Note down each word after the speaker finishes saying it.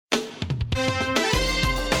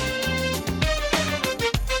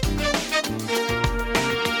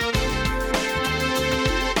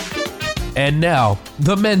And now,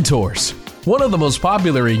 The Mentors, one of the most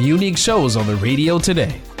popular and unique shows on the radio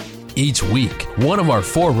today. Each week, one of our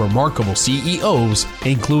 4 remarkable CEOs,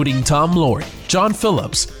 including Tom Loarie, John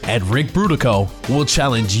Phillips, and Rick Brudico, will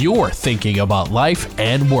challenge your thinking about life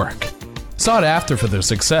and work. Sought after for their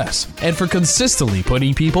success and for consistently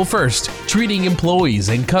putting people first, treating employees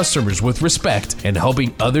and customers with respect, and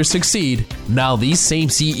helping others succeed, now these same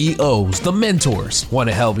CEOs, the mentors, want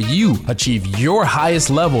to help you achieve your highest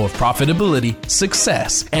level of profitability,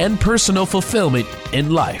 success, and personal fulfillment in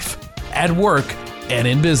life, at work, and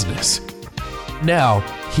in business. Now,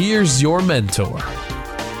 here's your mentor.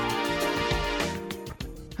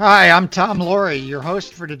 Hi, I'm Tom Loarie, your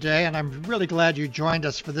host for today, and I'm really glad you joined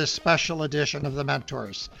us for this special edition of The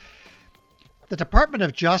Mentors. The Department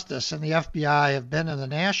of Justice and the FBI have been in the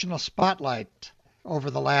national spotlight over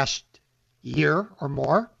the last year or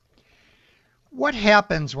more. What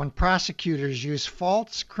happens when prosecutors use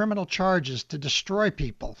false criminal charges to destroy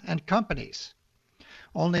people and companies?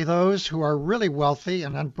 Only those who are really wealthy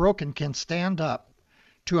and unbroken can stand up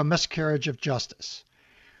to a miscarriage of justice.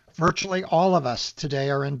 Virtually all of us today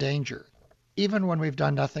are in danger, even when we've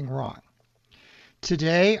done nothing wrong.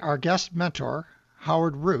 Today, our guest mentor,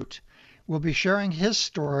 Howard Root, will be sharing his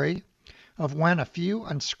story of when a few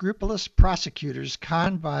unscrupulous prosecutors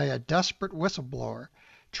conned by a desperate whistleblower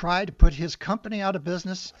tried to put his company out of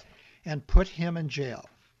business and put him in jail.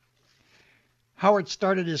 Howard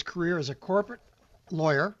started his career as a corporate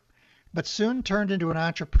lawyer, but soon turned into an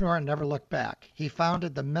entrepreneur and never looked back. He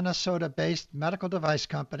founded the Minnesota-based medical device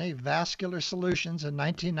company Vascular Solutions in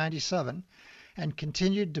 1997 and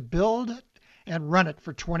continued to build it and run it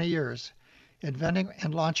for 20 years, inventing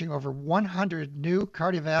and launching over 100 new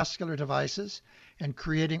cardiovascular devices and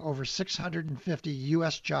creating over 650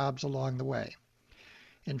 U.S. jobs along the way.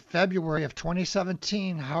 In February of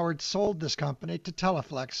 2017, Howard sold this company to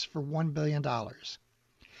Teleflex for $1 billion.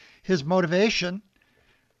 His motivation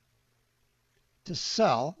to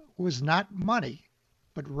sell was not money,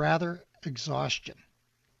 but rather exhaustion.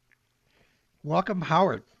 Welcome,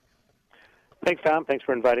 Howard. Thanks, Tom. Thanks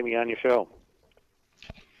for inviting me on your show.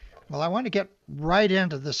 Well, I want to get right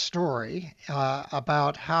into the story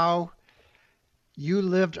about how you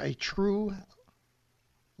lived a true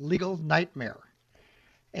legal nightmare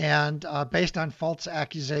and based on false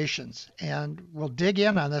accusations. And we'll dig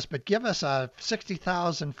in on this, but give us a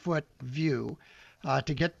 60,000-foot view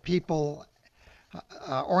to get people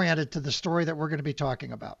oriented to the story that we're going to be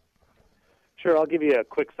talking about. Sure, I'll give you a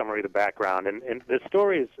quick summary of the background. And the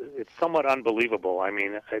story it's somewhat unbelievable. I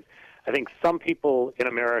mean, I think some people in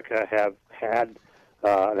America have had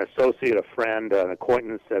an associate, a friend, an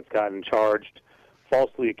acquaintance that's gotten charged,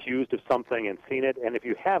 falsely accused of something and seen it. And if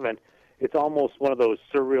you haven't, it's almost one of those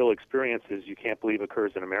surreal experiences you can't believe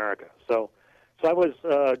occurs in America. So I was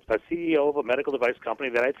a CEO of a medical device company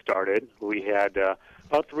that I'd started. We had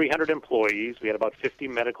about 300 employees. We had about 50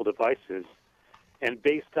 medical devices. And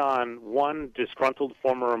based on one disgruntled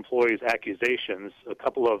former employee's accusations, a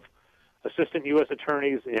couple of assistant U.S.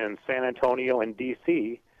 attorneys in San Antonio and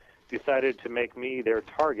D.C. decided to make me their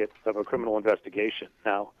target of a criminal investigation.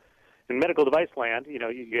 Now, in medical device land,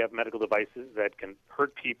 you have medical devices that can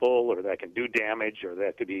hurt people or that can do damage or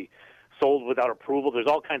that could be sold without approval. There's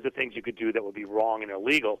all kinds of things you could do that would be wrong and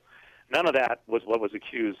illegal. None of that was what was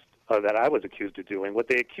accused, that I was accused of doing. What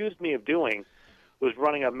they accused me of doing was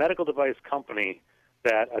running a medical device company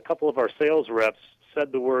that a couple of our sales reps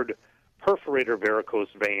said the word perforator varicose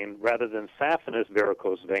vein rather than saphenous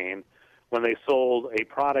varicose vein when they sold a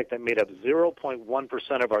product that made up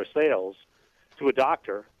 0.1% of our sales to a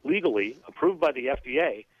doctor, legally approved by the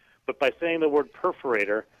FDA, but by saying the word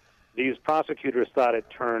perforator, these prosecutors thought it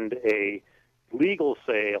turned a legal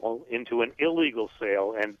sale into an illegal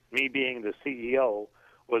sale, and me being the CEO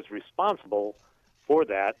was responsible for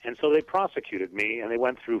that. And so they prosecuted me, and they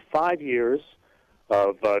went through 5 years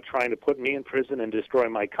of trying to put me in prison and destroy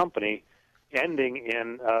my company, ending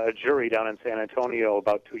in a jury down in San Antonio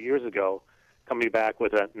about 2 years ago, coming back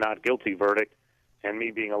with a not guilty verdict, and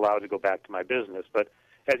me being allowed to go back to my business. But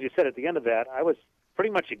as you said, at the end of that, I was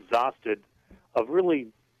pretty much exhausted of really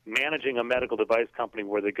managing a medical device company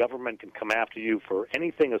where the government can come after you for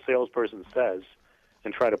anything a salesperson says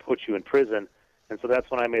and try to put you in prison. And so that's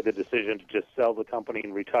when I made the decision to just sell the company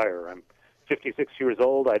and retire. I'm 56 years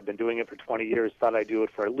old. I'd been doing it for 20 years, thought I'd do it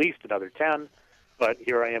for at least another 10. But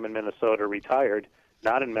here I am in Minnesota, retired,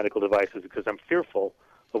 not in medical devices, because I'm fearful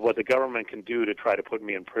of what the government can do to try to put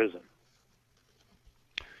me in prison.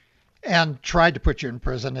 And tried to put you in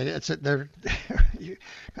prison.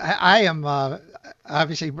 I am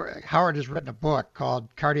obviously, Howard has written a book called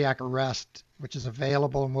Cardiac Arrest, which is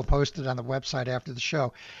available, and we'll post it on the website after the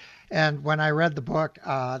show. And when I read the book,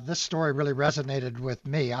 this story really resonated with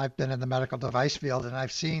me. I've been in the medical device field, and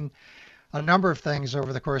I've seen a number of things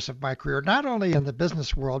over the course of my career, not only in the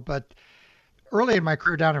business world, but early in my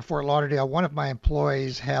career down in Fort Lauderdale, one of my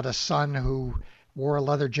employees had a son who wore a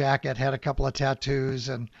leather jacket, had a couple of tattoos,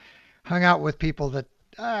 and hung out with people that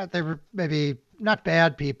they were maybe not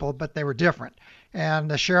bad people, but they were different. And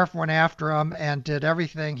the sheriff went after them and did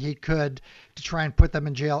everything he could to try and put them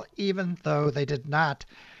in jail, even though they did not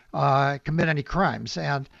commit any crimes.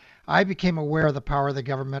 And I became aware of the power of the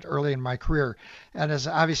government early in my career. And as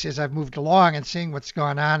I've moved along and seeing what's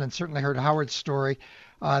going on, and certainly heard Howard's story,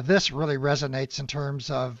 this really resonates in terms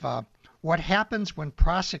of what happens when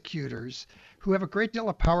prosecutors who have a great deal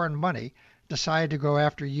of power and money decide to go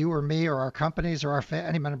after you or me or our companies or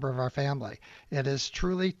any member of our family. It is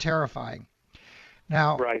truly terrifying.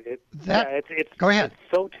 Now, right. Go ahead. It's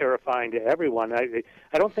so terrifying to everyone.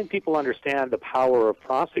 I don't think people understand the power of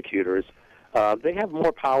prosecutors. They have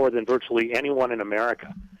more power than virtually anyone in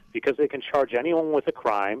America because they can charge anyone with a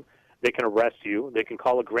crime. They can arrest you. They can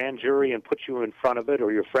call a grand jury and put you in front of it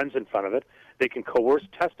or your friends in front of it. They can coerce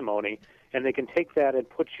testimony, and they can take that and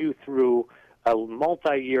put you through a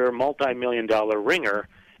multi-year, multi-million-dollar ringer,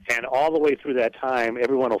 and all the way through that time,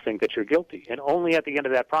 everyone will think that you're guilty. And only at the end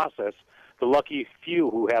of that process, the lucky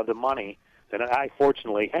few who have the money that I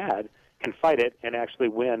fortunately had can fight it and actually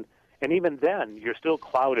win. And even then, you're still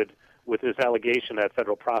clouded with this allegation that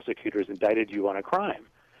federal prosecutors indicted you on a crime.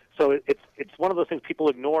 So it's one of those things people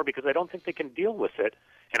ignore because I don't think they can deal with it.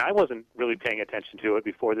 And I wasn't really paying attention to it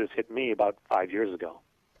before this hit me about 5 years ago.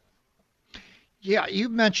 Yeah, you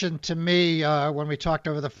mentioned to me when we talked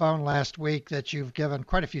over the phone last week that you've given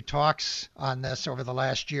quite a few talks on this over the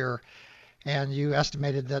last year, and you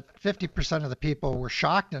estimated that 50% of the people were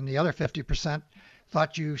shocked and the other 50%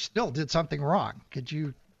 thought you still did something wrong. Could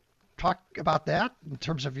you talk about that in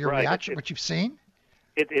terms of your reaction, what you've seen?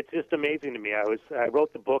 It's just amazing to me. I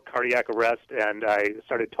wrote the book, Cardiac Arrest, and I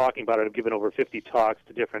started talking about it. I've given over 50 talks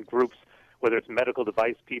to different groups, whether it's medical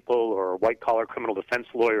device people or white-collar criminal defense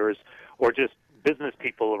lawyers or just business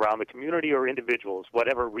people around the community or individuals,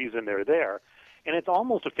 whatever reason they're there. And it's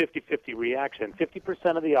almost a 50-50 reaction.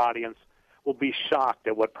 50% of the audience will be shocked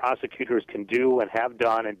at what prosecutors can do and have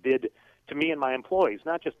done and did to me and my employees,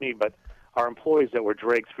 not just me, but our employees that were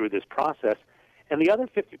dragged through this process. And the other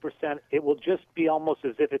 50%, it will just be almost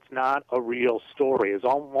as if it's not a real story. It's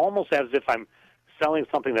almost as if I'm selling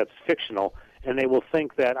something that's fictional, and they will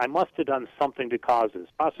think that I must have done something to cause this.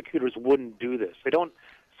 Prosecutors wouldn't do this. They don't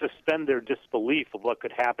suspend their disbelief of what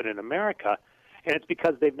could happen in America, and it's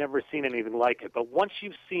because they've never seen anything like it. But once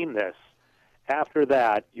you've seen this, after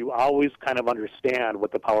that, you always kind of understand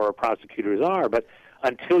what the power of prosecutors are. But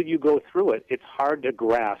until you go through it, it's hard to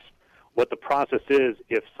grasp what the process is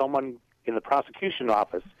if someone in the prosecution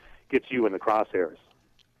office gets you in the crosshairs.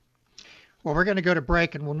 Well, we're going to go to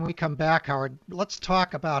break, and when we come back, Howard, let's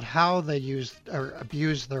talk about how they used or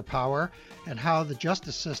abused their power and how the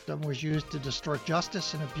justice system was used to distort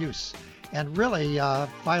justice and abuse and really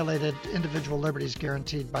violated individual liberties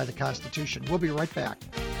guaranteed by the Constitution. We'll be right back.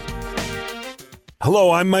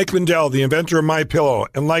 Hello, I'm Mike Lindell, the inventor of MyPillow,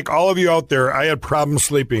 and like all of you out there, I had problems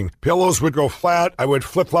sleeping. Pillows would go flat, I would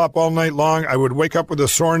flip-flop all night long, I would wake up with a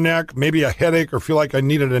sore neck, maybe a headache, or feel like I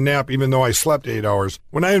needed a nap even though I slept 8 hours.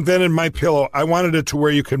 When I invented MyPillow, I wanted it to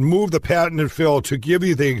where you could move the patented fill to give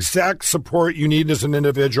you the exact support you need as an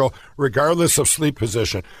individual, regardless of sleep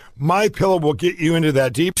position. MyPillow will get you into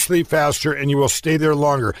that deep sleep faster, and you will stay there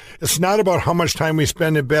longer. It's not about how much time we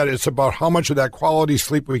spend in bed, it's about how much of that quality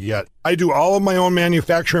sleep we get. I do all of my own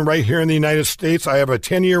manufacturing right here in the United States. I have a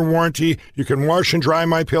 10-year warranty. You can wash and dry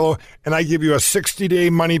MyPillow, and I give you a 60-day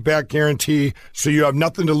money-back guarantee, so you have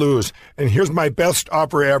nothing to lose. And here's my best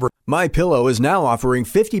offer ever. MyPillow is now offering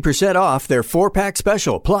 50% off their 4-pack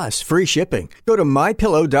special, plus free shipping. Go to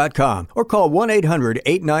MyPillow.com or call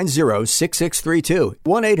 1-800-890-6632,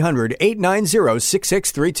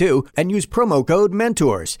 1-800-890-6632, and use promo code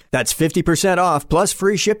MENTORS. That's 50% off plus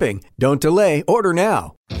free shipping. Don't delay. Order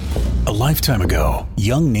now. A lifetime ago,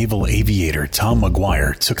 young naval aviator Tom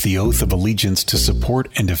McGuire took the oath of allegiance to support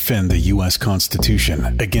and defend the U.S.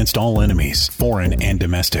 Constitution against all enemies, foreign and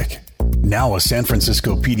domestic. Now a San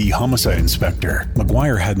Francisco PD homicide inspector,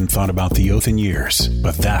 McGuire hadn't thought about the oath in years,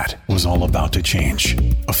 but that was all about to change.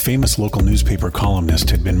 A famous local newspaper columnist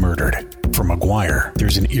had been murdered. For McGuire,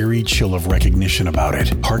 there's an eerie chill of recognition about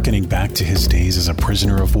it, hearkening back to his days as a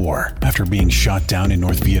prisoner of war after being shot down in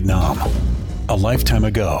North Vietnam. A lifetime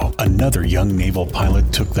ago, another young naval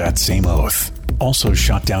pilot took that same oath. Also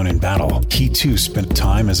shot down in battle, he too spent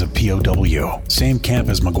time as a POW, same camp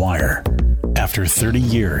as McGuire. After 30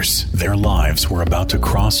 years, their lives were about to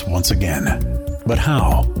cross once again. But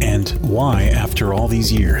how and why after all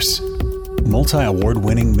these years?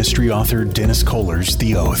 Multi-award-winning mystery author Dennis Kohler's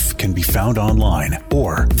The Oath can be found online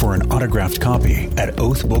or for an autographed copy at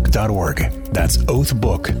oathbook.org. That's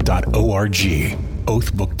oathbook.org.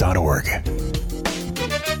 oathbook.org.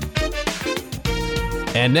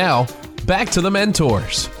 And now, back to the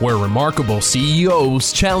Mentors, where remarkable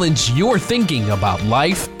CEOs challenge your thinking about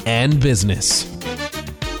life and business.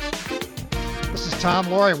 This is Tom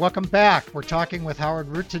Laurie. Welcome back. We're talking with Howard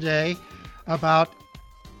Root today about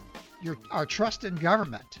our trust in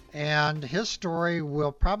government, and his story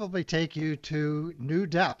will probably take you to new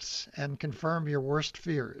depths and confirm your worst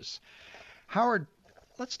fears. Howard,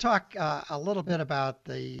 let's talk a little bit about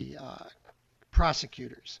the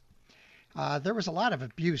prosecutors. There was a lot of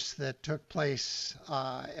abuse that took place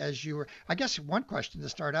as you were. I guess one question to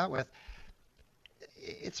start out with,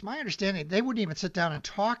 it's my understanding they wouldn't even sit down and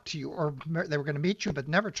talk to you, or they were going to meet you but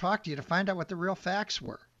never talk to you to find out what the real facts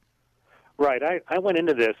were. Right. I went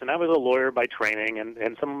into this, and I was a lawyer by training,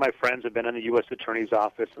 and some of my friends have been in the U.S. Attorney's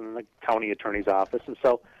Office and the County Attorney's Office, and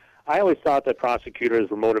so I always thought that prosecutors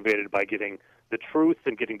were motivated by getting the truth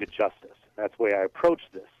and getting to justice. That's the way I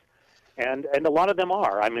approached this. And a lot of them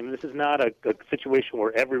are. I mean, this is not a situation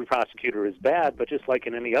where every prosecutor is bad, but just like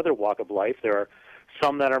in any other walk of life, there are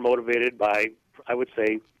some that are motivated by, I would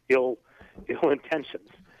say, ill intentions.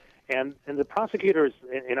 And the prosecutors,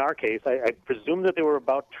 in our case, I presumed that they were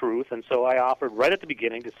about truth, and so I offered right at the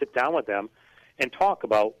beginning to sit down with them and talk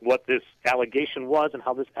about what this allegation was and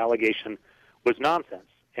how this allegation was nonsense.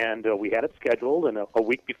 And we had it scheduled, and a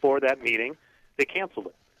week before that meeting, they canceled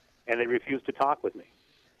it, and they refused to talk with me.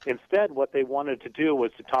 Instead, what they wanted to do was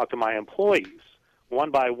to talk to my employees one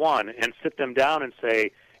by one and sit them down and say,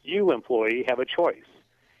 you, employee, have a choice.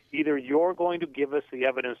 Either you're going to give us the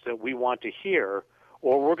evidence that we want to hear,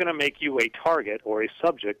 or we're going to make you a target or a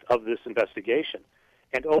subject of this investigation.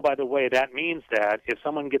 And, oh, by the way, that means that if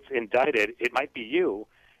someone gets indicted, it might be you.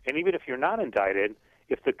 And even if you're not indicted,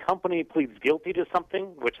 if the company pleads guilty to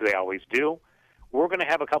something, which they always do, we're going to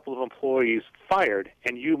have a couple of employees fired,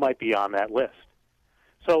 and you might be on that list.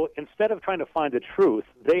 So instead of trying to find the truth,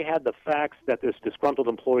 they had the facts that this disgruntled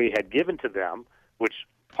employee had given to them, which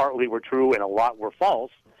partly were true and a lot were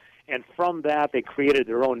false, and from that they created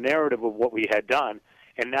their own narrative of what we had done,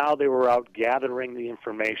 and now they were out gathering the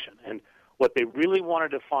information. And what they really wanted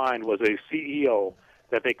to find was a CEO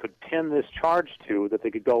that they could pin this charge to, that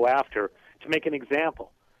they could go after, to make an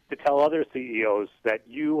example, to tell other CEOs that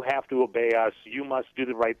you have to obey us, you must do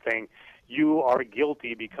the right thing, you are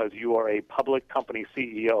guilty because you are a public company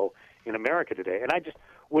CEO in America today. And I just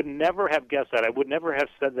would never have guessed that. I would never have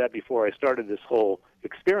said that before I started this whole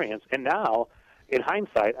experience. And now, in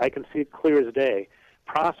hindsight, I can see it clear as day.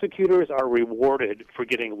 Prosecutors are rewarded for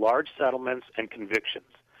getting large settlements and convictions.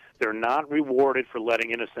 They're not rewarded for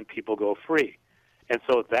letting innocent people go free. And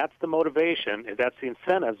so if that's the motivation, if that's the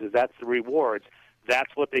incentives, if that's the rewards,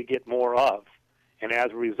 that's what they get more of. And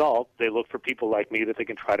as a result, they look for people like me that they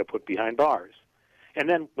can try to put behind bars. And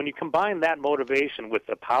then when you combine that motivation with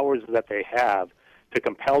the powers that they have to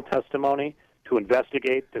compel testimony, to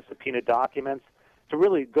investigate, to subpoena documents, to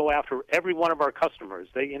really go after every one of our customers.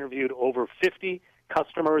 They interviewed over 50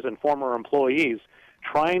 customers and former employees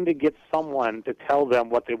trying to get someone to tell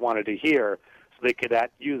them what they wanted to hear so they could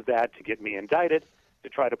use that to get me indicted, to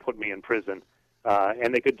try to put me in prison.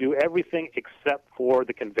 And they could do everything except for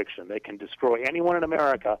the conviction. They can destroy anyone in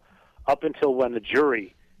America up until when the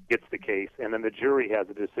jury gets the case, and then the jury has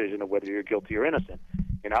a decision of whether you're guilty or innocent.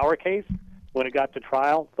 In our case, when it got to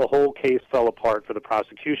trial, the whole case fell apart for the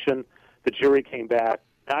prosecution. The jury came back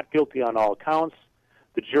not guilty on all counts.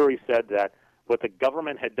 The jury said that what the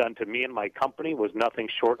government had done to me and my company was nothing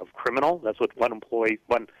short of criminal. That's what one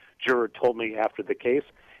juror told me after the case.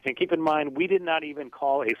 And keep in mind, we did not even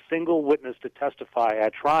call a single witness to testify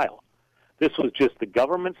at trial. This was just the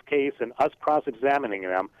government's case and us cross-examining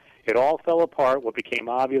them. It all fell apart. What became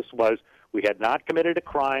obvious was we had not committed a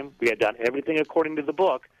crime. We had done everything according to the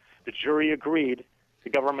book. The jury agreed. The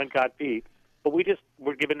government got beat. But we just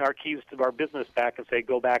were given our keys to our business back and say,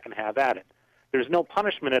 go back and have at it. There's no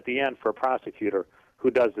punishment at the end for a prosecutor who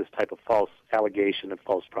does this type of false allegation and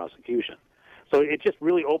false prosecution. So it just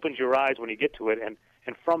really opens your eyes when you get to it. And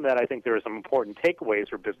from that, I think there are some important takeaways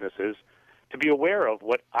for businesses to be aware of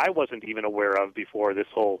what I wasn't even aware of before this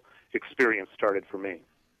whole experience started for me.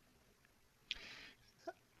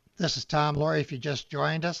 This is Tom Laurie. If you just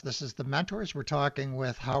joined us, this is The Mentors. We're talking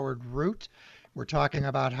with Howard Root. We're talking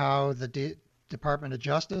about how the Department of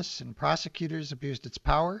Justice and prosecutors abused its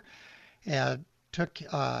power and took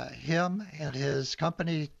him and his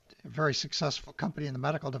company a very successful company in the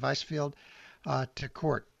medical device field, to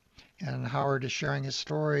court. And Howard is sharing his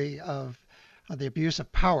story of the abuse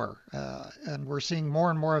of power, and we're seeing more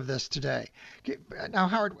and more of this today. Now,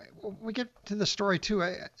 Howard, when we get to the story too,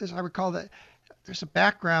 as I recall, that there's a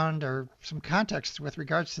background or some context with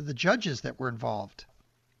regards to the judges that were involved.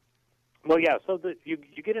 Well, yeah, so you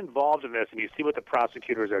get involved in this and you see what the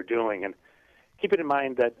prosecutors are doing, and keep it in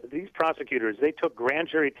mind that these prosecutors, they took grand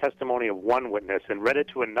jury testimony of one witness and read it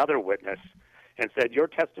to another witness and said, your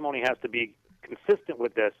testimony has to be consistent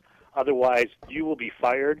with this, otherwise you will be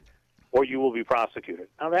fired or you will be prosecuted.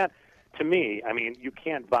 Now that, to me, I mean, you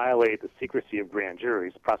can't violate the secrecy of grand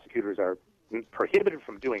juries. Prosecutors are prohibited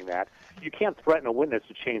from doing that. You can't threaten a witness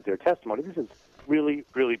to change their testimony. This is really,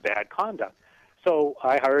 really bad conduct. So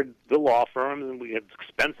I hired the law firm, and we had an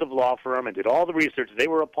expensive law firm, and did all the research. They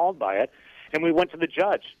were appalled by it. And we went to the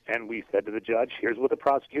judge, and we said to the judge, here's what the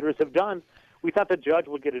prosecutors have done. We thought the judge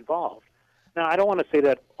would get involved. Now, I don't want to say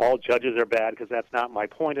that all judges are bad, because that's not my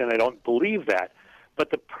point, and I don't believe that. But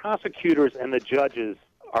the prosecutors and the judges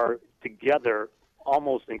are together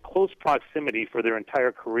almost in close proximity for their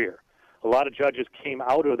entire career. A lot of judges came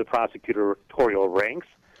out of the prosecutorial ranks,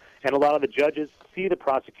 and a lot of the judges see the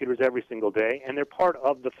prosecutors every single day, and they're part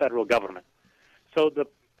of the federal government. So the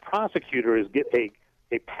prosecutors get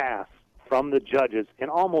a pass from the judges in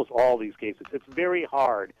almost all these cases. It's very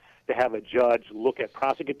hard to have a judge look at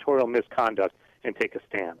prosecutorial misconduct and take a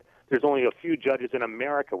stand. There's only a few judges in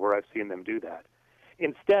America where I've seen them do that.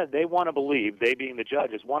 Instead, they want to believe, they being the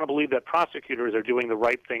judges, want to believe that prosecutors are doing the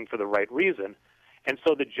right thing for the right reason. And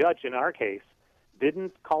so the judge, in our case,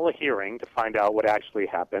 didn't call a hearing to find out what actually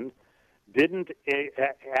happened, didn't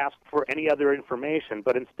ask for any other information,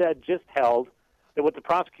 but instead just held that what the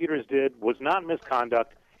prosecutors did was not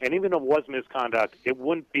misconduct, and even if it was misconduct, it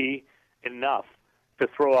wouldn't be enough to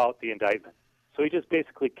throw out the indictment. So he just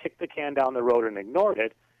basically kicked the can down the road and ignored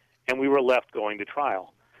it, and we were left going to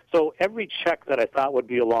trial. So every check that I thought would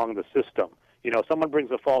be along the system, someone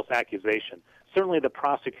brings a false accusation, certainly the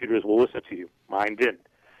prosecutors will listen to you. Mine didn't.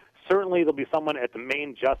 Certainly there'll be someone at the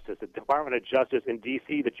main justice, the Department of Justice in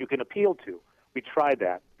D.C. that you can appeal to. We tried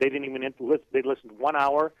that. They didn't even listen. They listened 1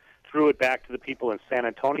 hour, threw it back to the people in San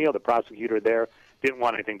Antonio. The prosecutor there didn't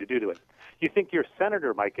want anything to do to it. You think your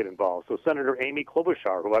senator might get involved. So Senator Amy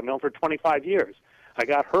Klobuchar, who I've known for 25 years, I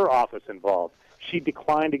got her office involved. She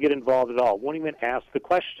declined to get involved at all, won't even ask the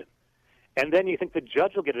question. And then you think the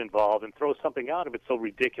judge will get involved and throw something out if it's so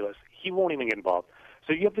ridiculous. He won't even get involved.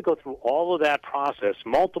 So you have to go through all of that process,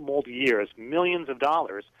 multiple years, millions of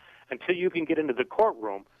dollars, until you can get into the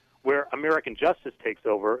courtroom where American justice takes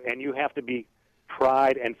over, and you have to be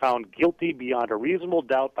tried and found guilty beyond a reasonable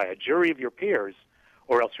doubt by a jury of your peers,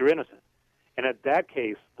 or else you're innocent. And at that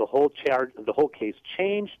case, the whole case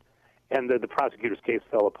changed, and the prosecutor's case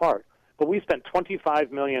fell apart. But we spent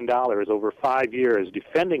 $25 million over 5 years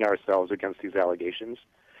defending ourselves against these allegations.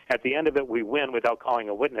 At the end of it, we win without calling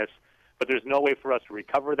a witness, but there's no way for us to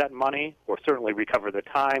recover that money, or certainly recover the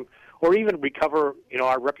time, or even recover,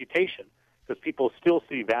 our reputation, because people still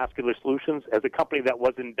see Vascular Solutions as a company that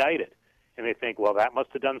was indicted, and they think, well, that must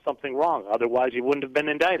have done something wrong, otherwise you wouldn't have been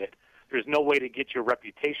indicted. There's no way to get your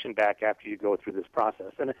reputation back after you go through this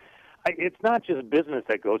process. And it's not just business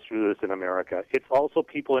that goes through this in America. It's also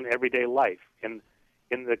people in everyday life. In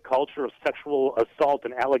the culture of sexual assault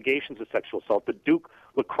and allegations of sexual assault, the Duke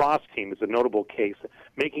lacrosse team is a notable case.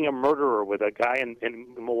 Making a murderer with a guy in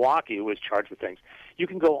Milwaukee who was charged with things. You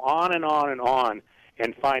can go on and on and on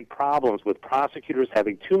and find problems with prosecutors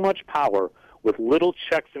having too much power with little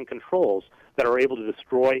checks and controls that are able to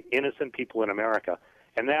destroy innocent people in America.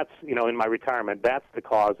 And that's, in my retirement, that's the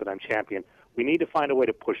cause that I'm championing. We need to find a way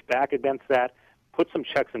to push back against that, put some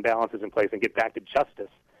checks and balances in place, and get back to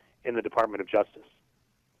justice in the Department of Justice.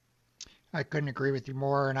 I couldn't agree with you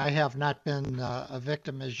more, and I have not been a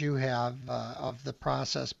victim as you have of the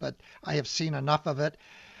process, but I have seen enough of it.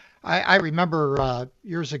 I remember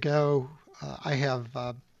years ago, I have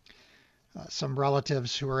some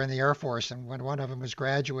relatives who were in the Air Force, and when one of them was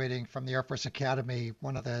graduating from the Air Force Academy,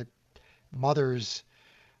 one of the mother's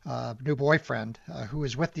new boyfriend, who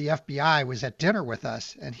was with the FBI, was at dinner with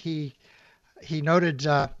us, and he noted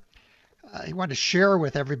he wanted to share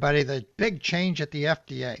with everybody the big change at the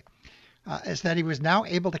FDA. Is that he was now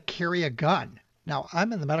able to carry a gun. Now,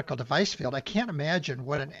 I'm in the medical device field. I can't imagine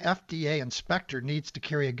what an FDA inspector needs to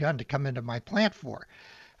carry a gun to come into my plant for.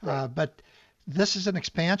 Right. But this is an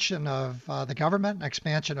expansion of the government, an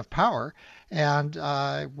expansion of power, and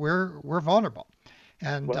we're vulnerable.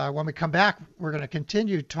 And when we come back, we're going to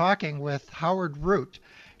continue talking with Howard Root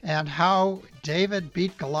and how David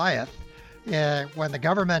beat Goliath when the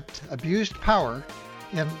government abused power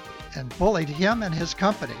and bullied him and his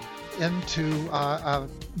company into a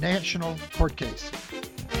national court case.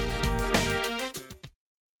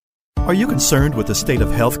 Are you concerned with the state of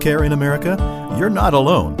healthcare in America? You're not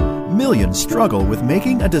alone. Millions struggle with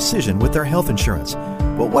making a decision with their health insurance.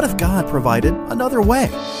 But what if God provided another way?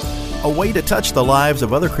 A way to touch the lives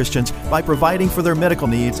of other Christians by providing for their medical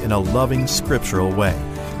needs in a loving, scriptural way.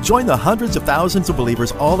 Join the hundreds of thousands of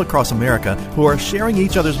believers all across America who are sharing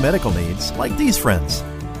each other's medical needs, like these friends.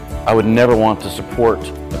 I would never want to support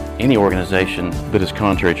any organization that is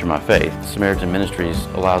contrary to my faith. Samaritan Ministries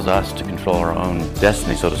allows us to control our own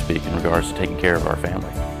destiny, so to speak, in regards to taking care of our family.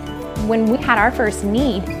 When we had our first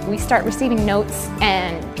need, we start receiving notes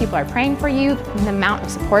and people are praying for you. And the amount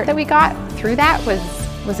of support that we got through that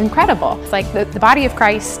was incredible. It's like the body of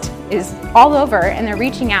Christ is all over and they're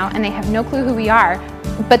reaching out and they have no clue who we are,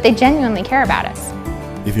 but they genuinely care about us.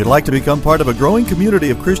 If you'd like to become part of a growing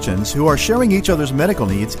community of Christians who are sharing each other's medical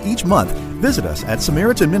needs each month, visit us at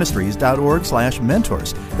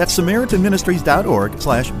SamaritanMinistries.org/mentors. That's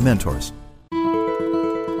SamaritanMinistries.org/mentors.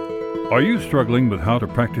 Are you struggling with how to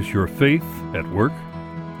practice your faith at work?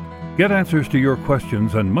 Get answers to your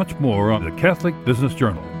questions and much more on the Catholic Business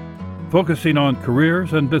Journal, focusing on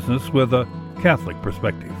careers and business with a Catholic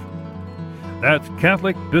perspective. That's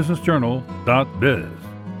CatholicBusinessJournal.biz.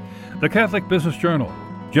 The Catholic Business Journal,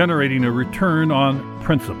 generating a return on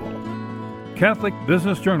principle.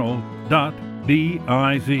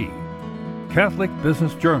 CatholicBusinessJournal.biz.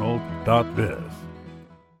 CatholicBusinessJournal.biz.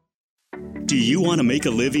 Do you want to make a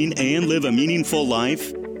living and live a meaningful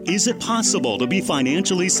life? Is it possible to be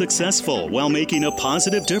financially successful while making a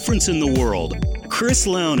positive difference in the world? Chris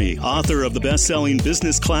Lowney, author of the best-selling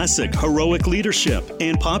business classic Heroic Leadership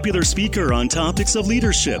and popular speaker on topics of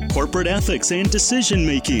leadership, corporate ethics, and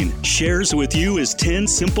decision-making, shares with you his 10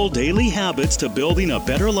 simple daily habits to building a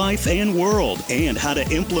better life and world and how to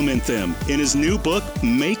implement them in his new book,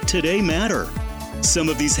 Make Today Matter. Some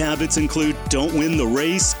of these habits include don't win the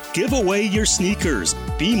race, give away your sneakers,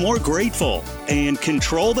 be more grateful, and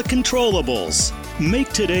control the controllables.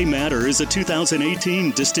 Make Today Matter is a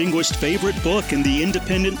 2018 Distinguished Favorite Book in the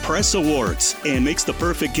Independent Press Awards and makes the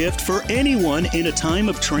perfect gift for anyone in a time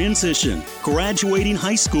of transition, graduating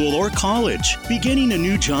high school or college, beginning a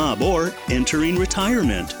new job, or entering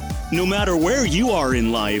retirement. No matter where you are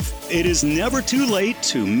in life, it is never too late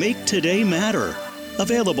to make today matter.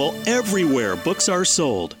 Available everywhere books are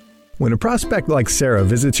sold. When a prospect like Sarah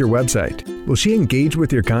visits your website, will she engage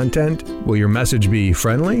with your content? Will your message be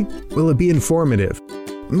friendly? Will it be informative?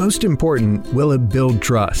 Most important, will it build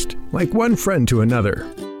trust, like one friend to another?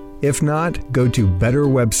 If not, go to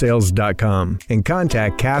betterwebsales.com and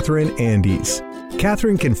contact Catherine Andes.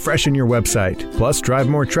 Catherine can freshen your website, plus drive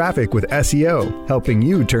more traffic with SEO, helping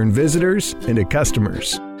you turn visitors into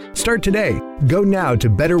customers. Start today. Go now to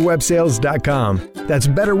betterwebsales.com. That's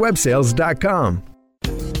betterwebsales.com.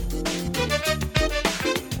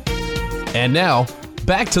 And now,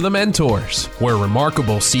 back to the Mentors, where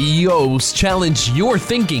remarkable CEOs challenge your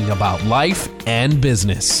thinking about life and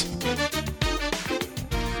business.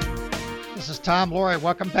 This is Tom Laurie.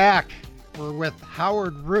 Welcome back. We're with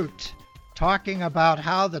Howard Root, talking about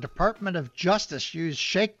how the Department of Justice used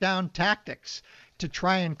shakedown tactics to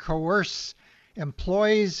try and coerce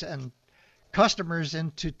employees and customers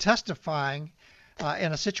into testifying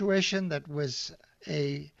in a situation that was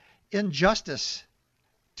an injustice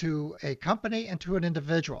to a company and to an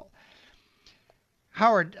individual.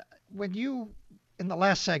 Howard, when you, in the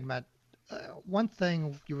last segment, one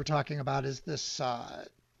thing you were talking about is this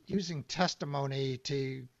using testimony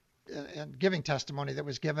to and giving testimony that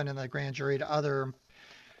was given in the grand jury to other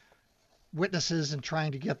witnesses and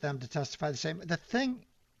trying to get them to testify the same. The thing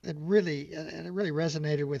that really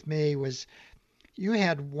resonated with me was you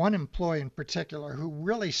had one employee in particular who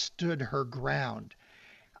really stood her ground.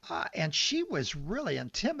 And she was really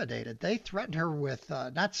intimidated. They threatened her with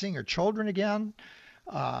not seeing her children again,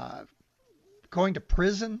 going to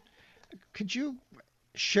prison. Could you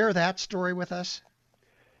share that story with us?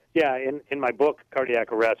 Yeah, in my book,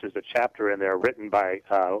 Cardiac Arrest, there's a chapter in there written by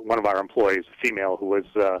one of our employees, a female, who was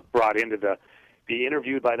brought in to be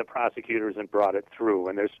interviewed by the prosecutors and brought it through.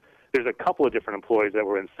 And there's a couple of different employees that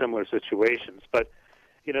were in similar situations. But,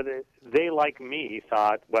 you know, they like me,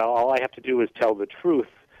 thought, well, all I have to do is tell the truth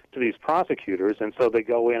to these prosecutors, and so they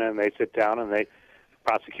go in and they sit down and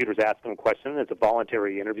prosecutors ask them a question. It's a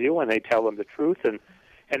voluntary interview, and they tell them the truth, and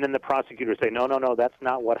then the prosecutors say, no, that's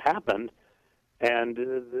not what happened, and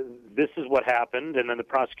this is what happened, and then the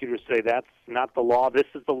prosecutors say, that's not the law, this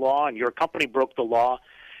is the law, and your company broke the law,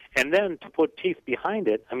 and then to put teeth behind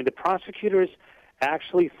it, I mean, the prosecutors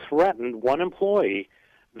actually threatened one employee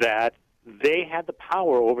that they had the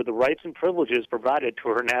power over the rights and privileges provided to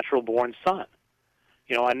her natural-born son.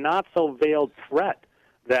 A not-so-veiled threat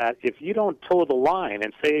that if you don't toe the line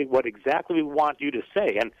and say what exactly we want you to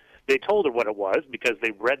say, and they told her what it was because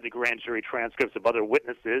they read the grand jury transcripts of other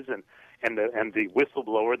witnesses and the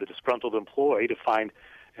whistleblower, the disgruntled employee, to find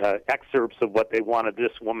excerpts of what they wanted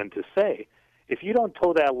this woman to say. If you don't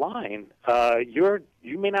toe that line,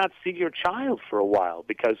 you may not see your child for a while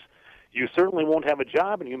because you certainly won't have a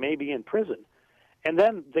job and you may be in prison. And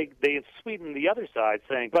then they sweeten the other side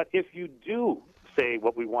saying, but if you do say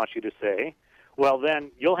what we want you to say, well,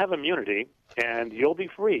 then you'll have immunity and you'll be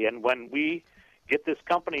free. And when we get this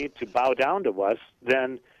company to bow down to us,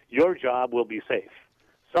 then your job will be safe.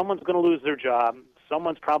 Someone's going to lose their job.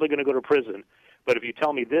 Someone's probably going to go to prison. But if you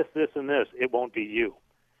tell me this, this, and this, it won't be you.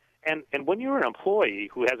 And when you're an employee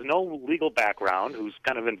who has no legal background, who's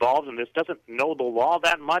kind of involved in this, doesn't know the law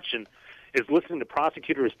that much, and is listening to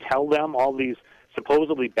prosecutors tell them all these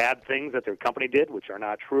supposedly bad things that their company did, which are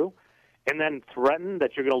not true, and then threaten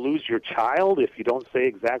that you're going to lose your child if you don't say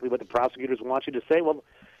exactly what the prosecutors want you to say, well,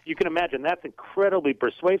 you can imagine that's incredibly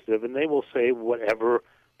persuasive, and they will say whatever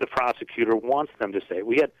the prosecutor wants them to say.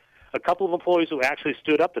 We had a couple of employees who actually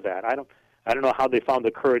stood up to that. I don't know how they found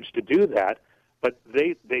the courage to do that, but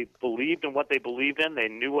they believed in what they believed in. They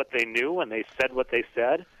knew what they knew, and they said what they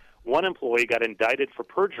said. One employee got indicted for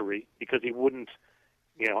perjury because he wouldn't,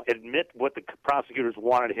 admit what the prosecutors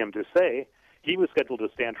wanted him to say. He was scheduled to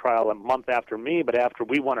stand trial a month after me, but after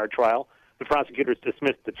we won our trial, the prosecutors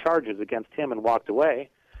dismissed the charges against him and walked away.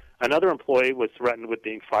 Another employee was threatened with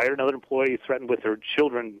being fired. Another employee threatened with her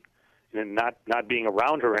children and not being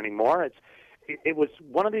around her anymore. It was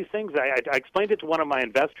one of these things. I explained it to one of my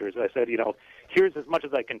investors. I said, here's as much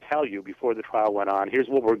as I can tell you before the trial went on. Here's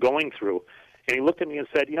what we're going through. And he looked at me and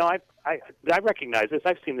said, I recognize this.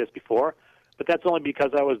 I've seen this before, but that's only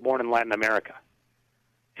because I was born in Latin America.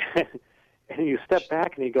 And you step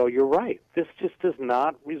back and you go, you're right. This just does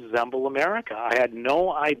not resemble America. I had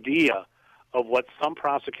no idea of what some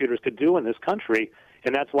prosecutors could do in this country,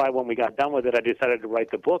 and that's why when we got done with it, I decided to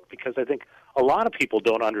write the book, because I think a lot of people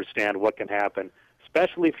don't understand what can happen,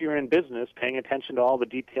 especially if you're in business, paying attention to all the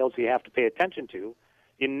details you have to pay attention to.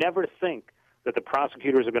 You never think that the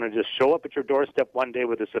prosecutors are going to just show up at your doorstep one day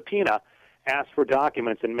with a subpoena, ask for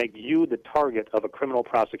documents, and make you the target of a criminal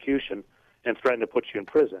prosecution and threaten to put you in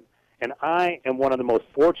prison. And I am one of the most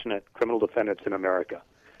fortunate criminal defendants in America.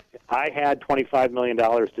 I had $25 million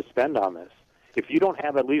to spend on this. If you don't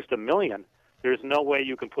have at least $1 million, there's no way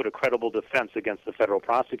you can put a credible defense against the federal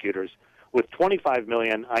prosecutors. With $25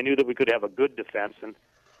 million, I knew that we could have a good defense, and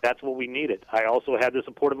that's what we needed. I also had the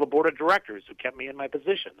support of a board of directors who kept me in my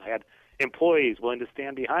position. I had employees willing to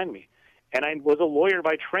stand behind me. And I was a lawyer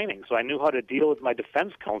by training, so I knew how to deal with my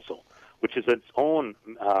defense counsel, which is its own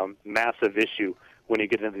massive issue when you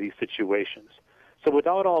get into these situations. So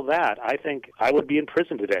without all that, I think I would be in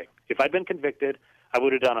prison today. If I'd been convicted, I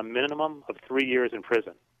would have done a minimum of 3 years in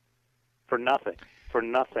prison for nothing,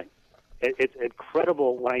 It's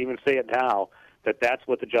incredible when I even say it now that that's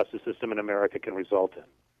what the justice system in America can result in.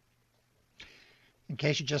 In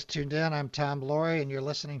case you just tuned in, I'm Tom Laurie, and you're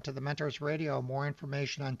listening to The Mentors Radio. More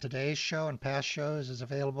information on today's show and past shows is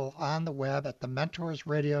available on the web at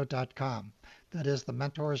thementorsradio.com. That is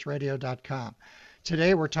thementorsradio.com.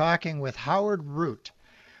 Today we're talking with Howard Root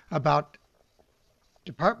about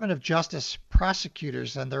Department of Justice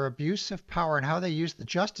prosecutors and their abuse of power and how they use the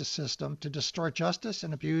justice system to distort justice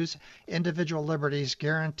and abuse individual liberties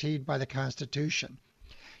guaranteed by the Constitution.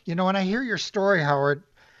 When I hear your story, Howard,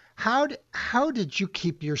 how did you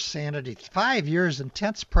keep your sanity? 5 years,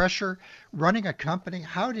 intense pressure, running a company.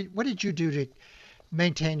 What did you do to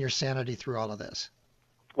maintain your sanity through all of this?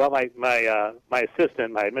 Well, my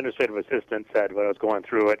assistant, my administrative assistant, said when I was going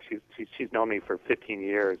through it, she's known me for 15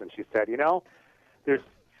 years, and she said, there's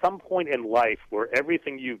some point in life where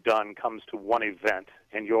everything you've done comes to one event,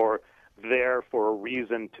 and you're there for a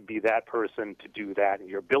reason to be that person, to do that, and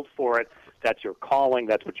you're built for it. That's your calling.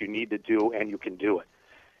 That's what you need to do, and you can do it.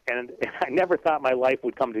 And I never thought my life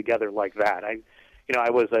would come together like that. I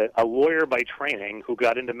was a lawyer by training who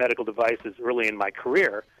got into medical devices early in my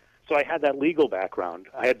career, so I had that legal background.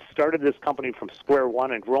 I had started this company from square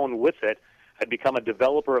one and grown with it. I'd become a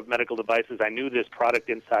developer of medical devices. I knew this product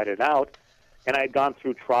inside and out, and I had gone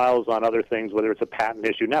through trials on other things, whether it's a patent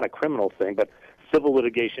issue, not a criminal thing, but civil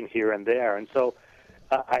litigation here and there. And so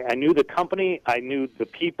I knew the company, I knew the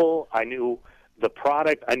people, I knew the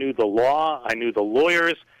product, I knew the law, I knew the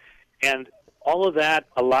lawyers, and all of that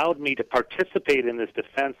allowed me to participate in this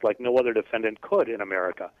defense like no other defendant could in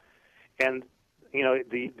America. And,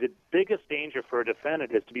 the biggest danger for a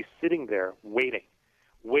defendant is to be sitting there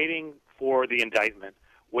waiting for the indictment,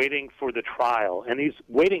 waiting for the trial. And these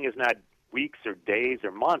waiting is not weeks or days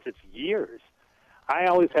or months, it's years. I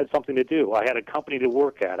always had something to do. I had a company to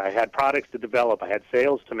work at. I had products to develop. I had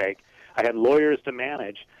sales to make. I had lawyers to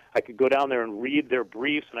manage. I could go down there and read their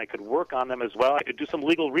briefs, and I could work on them as well. I could do some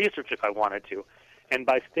legal research if I wanted to. And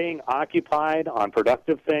by staying occupied on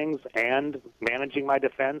productive things and managing my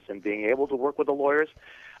defense and being able to work with the lawyers,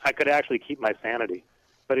 I could actually keep my sanity.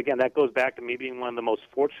 But again, that goes back to me being one of the most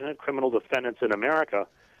fortunate criminal defendants in America,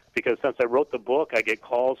 because since I wrote the book, I get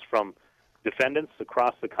calls from defendants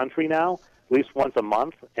across the country now, at least once a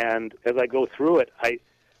month. And as I go through it, I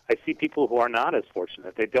see people who are not as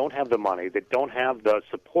fortunate. They don't have the money. They don't have the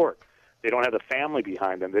support. They don't have the family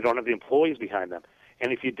behind them. They don't have the employees behind them.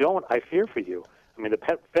 And if you don't, I fear for you. I mean,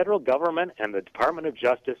 the federal government and the Department of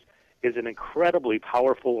Justice is an incredibly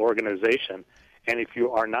powerful organization. And if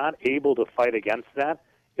you are not able to fight against that,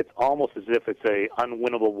 it's almost as if it's a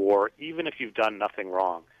unwinnable war, even if you've done nothing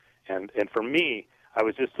wrong. And for me, I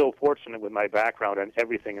was just so fortunate with my background and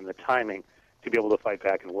everything and the timing to be able to fight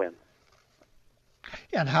back and win.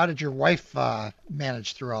 And how did your wife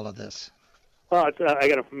manage through all of this? Well, I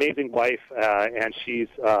got an amazing wife, and she's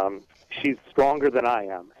stronger than I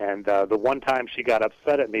am. And the one time she got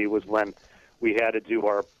upset at me was when we had to do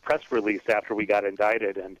our press release after we got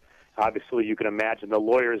indicted. And obviously, you can imagine the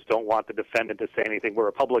lawyers don't want the defendant to say anything. We're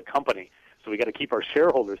a public company, so we got to keep our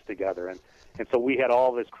shareholders together. And so we had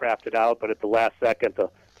all this crafted out, but at the last second,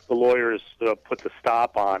 the lawyers put the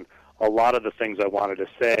stop on a lot of the things I wanted to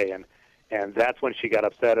say. And that's when she got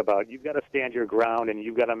upset about, you've got to stand your ground and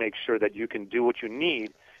you've got to make sure that you can do what you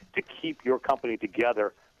need to keep your company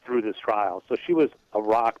together through this trial. So she was a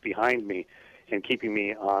rock behind me in keeping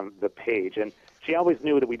me on the page. And she always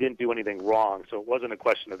knew that we didn't do anything wrong, so it wasn't a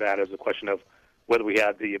question of that. It was a question of whether we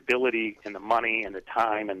had the ability and the money and the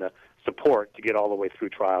time and the support to get all the way through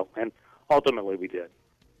trial. And ultimately we did.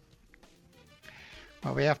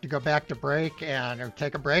 Well, we have to go back to break or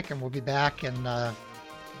take a break, and we'll be back in a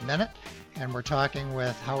minute. And we're talking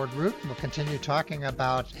with Howard Root, and we'll continue talking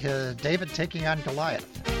about David taking on Goliath.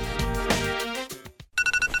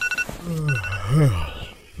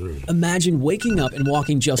 Imagine waking up and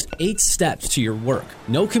walking just 8 steps to your work.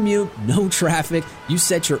 No commute, no traffic. You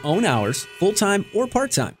set your own hours, full-time or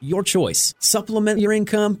part-time, your choice. Supplement your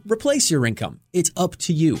income, replace your income. It's up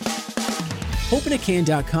to you.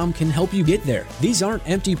 HopeInACan.com can help you get there. These aren't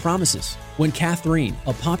empty promises. When Catherine,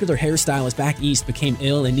 a popular hairstylist back east, became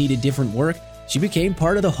ill and needed different work, she became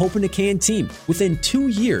part of the Hope in a Can team. Within 2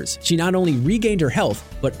 years, she not only regained her health,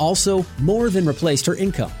 but also more than replaced her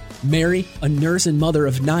income. Mary, a nurse and mother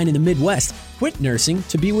of 9 in the Midwest, quit nursing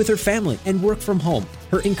to be with her family and work from home.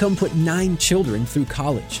 Her income put 9 children through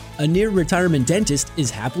college. A near-retirement dentist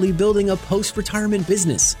is happily building a post-retirement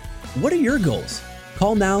business. What are your goals?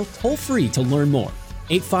 Call now toll-free to learn more.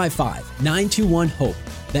 855-921-HOPE.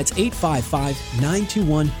 That's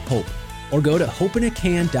 855-921-HOPE. Or go to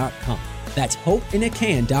hopeinacan.com. That's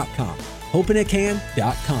hopeinacan.com.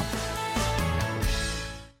 hopeinacan.com.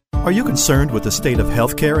 Are you concerned with the state of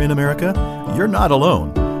healthcare in America? You're not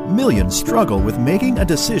alone. Millions struggle with making a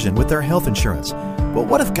decision with their health insurance. But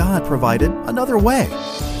what if God provided another way?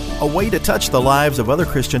 A way to touch the lives of other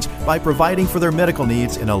Christians by providing for their medical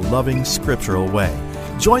needs in a loving, scriptural way.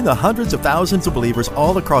 Join the hundreds of thousands of believers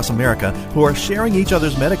all across America who are sharing each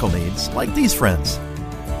other's medical needs, like these friends.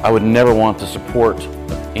 I would never want to support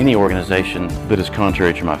any organization that is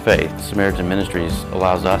contrary to my faith. Samaritan Ministries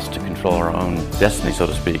allows us to control our own destiny, so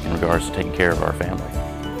to speak, in regards to taking care of our family.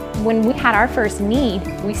 When we had our first need,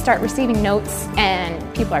 we start receiving notes and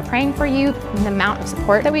people are praying for you. And the amount of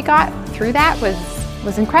support that we got through that was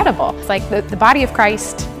incredible. It's like the body of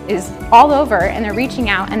Christ is all over and they're reaching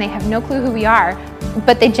out and they have no clue who we are,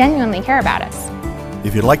 but they genuinely care about us.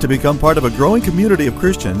 If you'd like to become part of a growing community of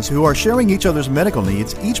Christians who are sharing each other's medical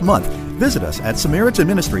needs each month, visit us at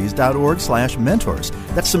SamaritanMinistries.org/mentors.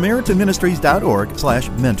 That's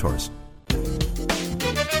SamaritanMinistries.org/mentors.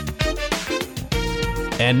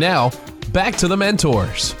 And now, back to the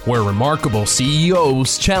Mentors, where remarkable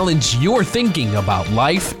CEOs challenge your thinking about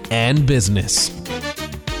life and business.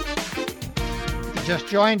 You just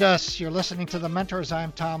joined us. You're listening to The Mentors.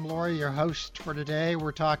 I'm Tom Laurie, your host for today.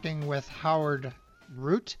 We're talking with Howard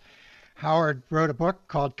Root. Howard wrote a book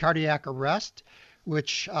called Cardiac Arrest,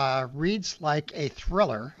 which reads like a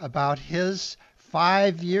thriller about his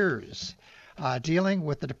 5 years dealing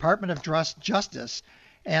with the Department of Justice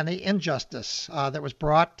and the injustice that was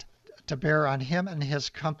brought to bear on him and his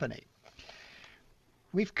company.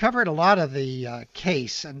 We've covered a lot of the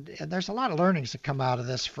case, and there's a lot of learnings that come out of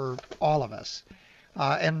this for all of us,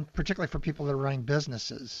 and particularly for people that are running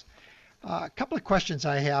businesses. A couple of questions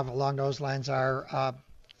I have along those lines are,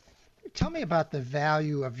 tell me about the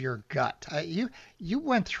value of your gut. You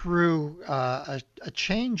went through a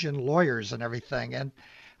change in lawyers and everything, and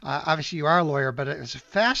obviously you are a lawyer, but it was a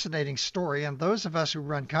fascinating story. And those of us who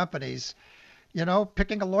run companies,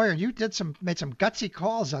 picking a lawyer, you made some gutsy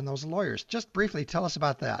calls on those lawyers. Just briefly, tell us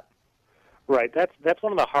about that. Right. That's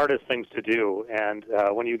one of the hardest things to do. And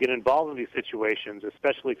when you get involved in these situations,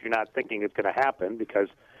 especially if you're not thinking it's going to happen because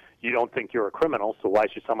you don't think you're a criminal, so why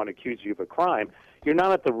should someone accuse you of a crime? You're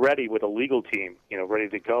not at the ready with a legal team, ready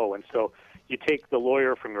to go. And so you take the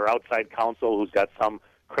lawyer from your outside counsel who's got some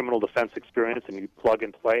criminal defense experience, and you plug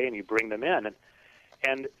and play, and you bring them in.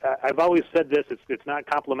 And I've always said this, it's not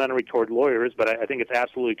complimentary toward lawyers, but I think it's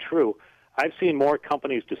absolutely true. I've seen more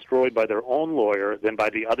companies destroyed by their own lawyer than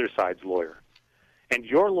by the other side's lawyer. And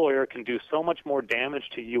your lawyer can do so much more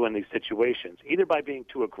damage to you in these situations, either by being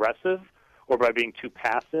too aggressive or by being too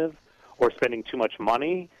passive or spending too much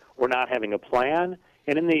money or not having a plan.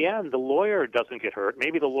 And in the end, the lawyer doesn't get hurt.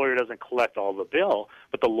 Maybe the lawyer doesn't collect all the bill,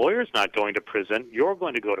 but the lawyer's not going to prison. You're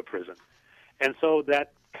going to go to prison. And so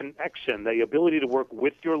that connection, the ability to work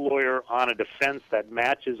with your lawyer on a defense that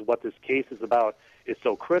matches what this case is about is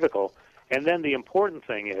so critical. And then the important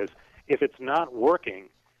thing is, if it's not working,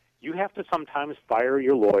 you have to sometimes fire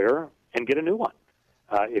your lawyer and get a new one.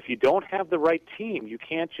 If you don't have the right team, you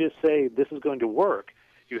can't just say this is going to work.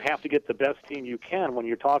 You have to get the best team you can when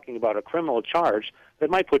you're talking about a criminal charge that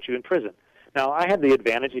might put you in prison. Now, I had the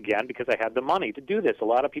advantage, again, because I had the money to do this. A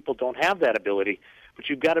lot of people don't have that ability, but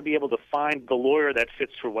you've got to be able to find the lawyer that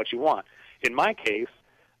fits for what you want. In my case,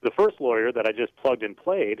 the first lawyer that I just plugged and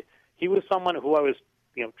played, he was someone who I was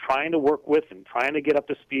trying to work with and trying to get up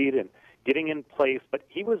to speed and getting in place, but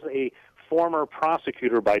he was a former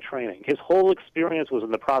prosecutor by training. His whole experience was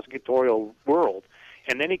in the prosecutorial world,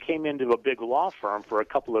 and then he came into a big law firm for a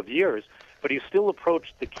couple of years, but he still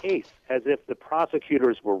approached the case as if the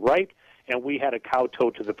prosecutors were right and we had a kowtow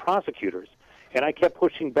to the prosecutors. And I kept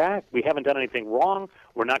pushing back. We haven't done anything wrong.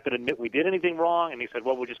 We're not going to admit we did anything wrong. And he said,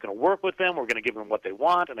 well, we're just going to work with them. We're going to give them what they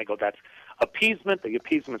want. And I go, that's appeasement. The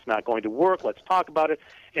appeasement's not going to work. Let's talk about it.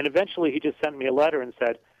 And eventually he just sent me a letter and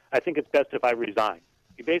said, I think it's best if I resign.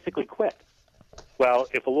 He basically quit. Well,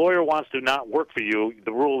 if a lawyer wants to not work for you,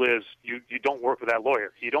 the rule is you don't work with that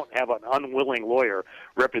lawyer. You don't have an unwilling lawyer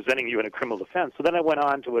representing you in a criminal defense. So then I went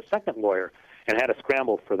on to a second lawyer and had to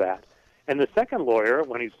scramble for that. And the second lawyer,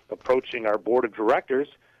 when he's approaching our board of directors,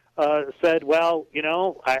 said, well,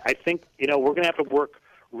 I think, we're going to have to work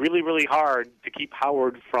really, really hard to keep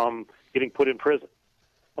Howard from getting put in prison.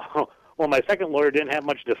 Well, my second lawyer didn't have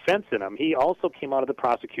much defense in him. He also came out of the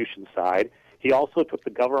prosecution side. He also took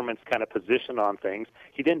the government's kind of position on things.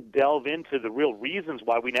 He didn't delve into the real reasons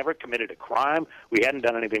why we never committed a crime. We hadn't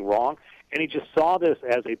done anything wrong. And he just saw this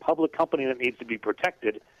as a public company that needs to be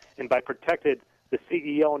protected. And by protected, the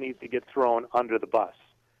CEO needs to get thrown under the bus.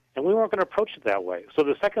 And we weren't going to approach it that way. So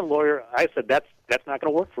the second lawyer, I said, that's not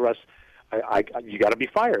going to work for us. You got to be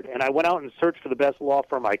fired. And I went out and searched for the best law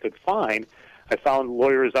firm I could find. I found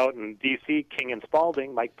lawyers out in D.C., King and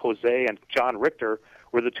Spalding, Mike Posey and John Richter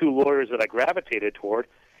were the two lawyers that I gravitated toward,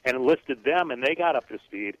 and enlisted them, and they got up to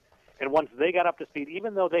speed. And once they got up to speed,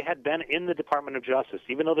 even though they had been in the Department of Justice,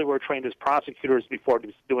 even though they were trained as prosecutors before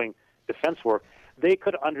doing defense work, they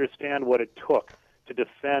could understand what it took to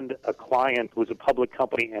defend a client who was a public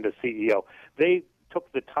company and a CEO. They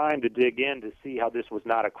took the time to dig in to see how this was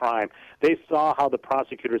not a crime. They saw how the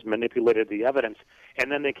prosecutors manipulated the evidence,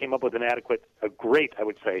 and then they came up with a great, I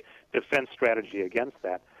would say, defense strategy against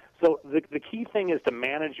that. So the key thing is to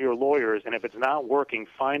manage your lawyers, and if it's not working,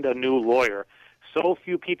 find a new lawyer. So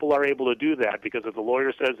few people are able to do that because if the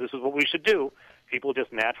lawyer says this is what we should do, people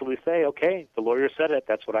just naturally say, okay, the lawyer said it,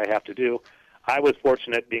 that's what I have to do. I was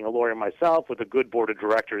fortunate being a lawyer myself with a good board of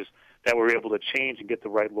directors that were able to change and get the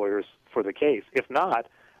right lawyers for the case. If not,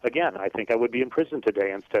 again, I think I would be in prison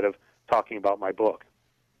today instead of talking about my book.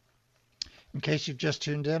 In case you've just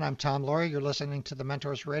tuned in, I'm Tom Laurie. You're listening to The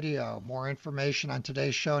Mentors Radio. More information on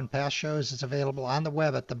today's show and past shows is available on the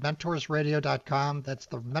web at thementorsradio.com. That's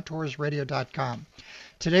thementorsradio.com.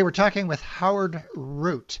 Today we're talking with Howard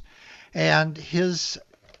Root and his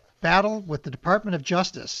battle with the Department of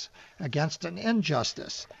Justice against an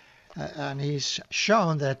injustice. And he's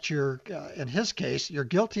shown that in his case, you're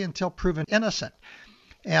guilty until proven innocent.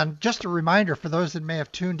 And just a reminder for those that may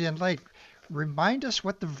have tuned in late, remind us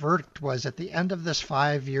what the verdict was at the end of this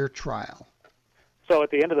 5-year trial. So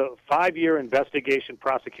at the end of the 5-year investigation,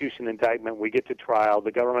 prosecution, indictment, we get to trial.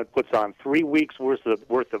 The government puts on 3 weeks worth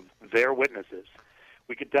of their witnesses.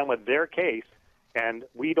 We get done with their case, and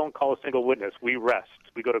we don't call a single witness. We rest.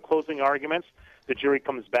 We go to closing arguments. The jury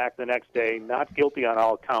comes back the next day, not guilty on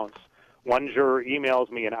all counts. One juror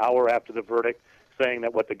emails me an hour after the verdict saying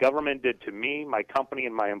that what the government did to me, my company,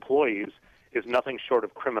 and my employees is nothing short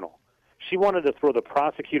of criminal. She wanted to throw the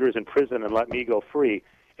prosecutors in prison and let me go free,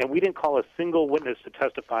 and we didn't call a single witness to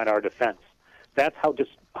testify in our defense. That's how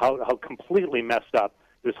completely messed up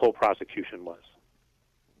this whole prosecution was.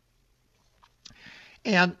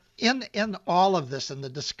 And in all of this, in the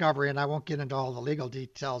discovery, and I won't get into all the legal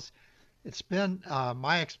details, it's been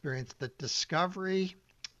my experience that discovery,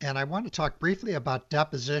 and I want to talk briefly about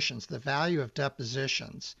depositions, the value of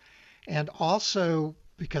depositions, and also,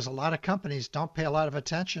 because a lot of companies don't pay a lot of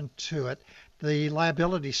attention to it, the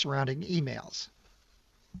liability surrounding emails.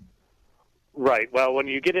 Right. Well, when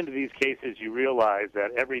you get into these cases, you realize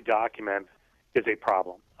that every document is a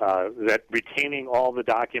problem, that retaining all the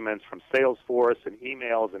documents from Salesforce and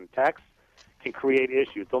emails and texts can create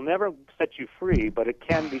issues. They'll never set you free, but it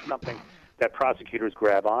can be something that prosecutors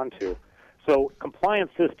grab onto. So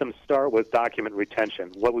compliance systems start with document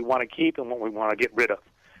retention, what we want to keep and what we want to get rid of.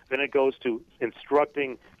 Then it goes to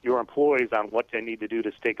instructing your employees on what they need to do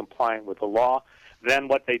to stay compliant with the law, then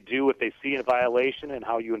what they do if they see a violation and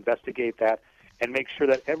how you investigate that, and make sure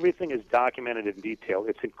that everything is documented in detail.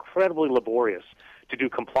 It's incredibly laborious to do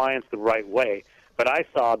compliance the right way, but I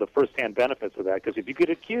saw the firsthand benefits of that, because if you get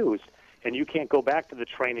accused and you can't go back to the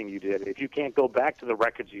training you did, if you can't go back to the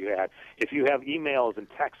records you had, if you have emails and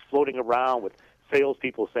texts floating around with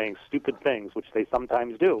salespeople saying stupid things, which they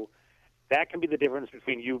sometimes do, that can be the difference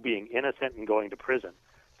between you being innocent and going to prison.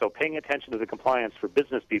 So paying attention to the compliance for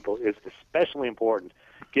business people is especially important,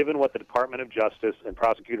 given what the Department of Justice and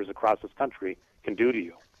prosecutors across this country can do to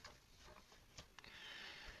you.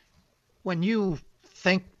 When you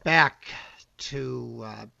think back to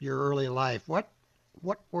your early life, what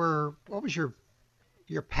was your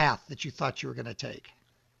path that you thought you were going to take?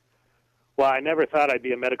 Well, I never thought I'd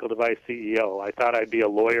be a medical device CEO. I thought I'd be a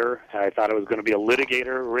lawyer. I thought I was going to be a litigator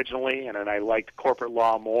originally, and then I liked corporate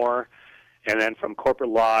law more. And then from corporate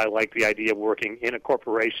law, I liked the idea of working in a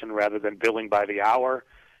corporation rather than billing by the hour.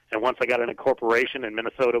 And once I got in a corporation in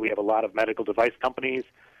Minnesota, we have a lot of medical device companies.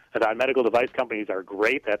 I thought medical device companies are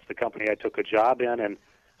great. That's the company I took a job in. And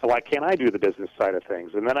why can't I do the business side of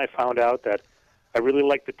things? And then I found out that I really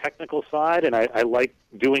liked the technical side, and I liked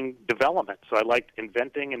doing development. So I liked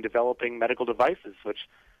inventing and developing medical devices, which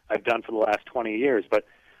I've done for the last 20 years. But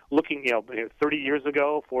looking, 30 years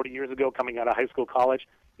ago, 40 years ago, coming out of high school, college,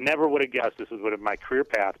 never would have guessed this was my career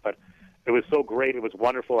path. But it was so great. It was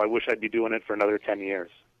wonderful. I wish I'd be doing it for another 10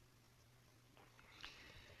 years.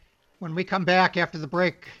 When we come back after the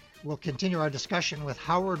break, we'll continue our discussion with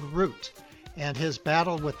Howard Root and his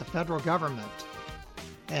battle with the federal government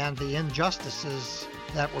and the injustices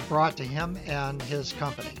that were brought to him and his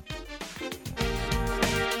company.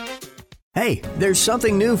 Hey, there's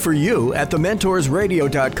something new for you at the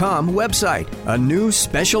mentorsradio.com website, a new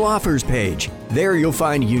special offers page. There you'll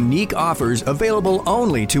find unique offers available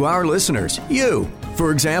only to our listeners, you.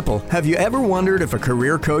 For example, have you ever wondered if a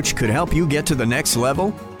career coach could help you get to the next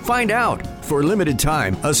level? Find out. For a limited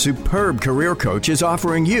time, a superb career coach is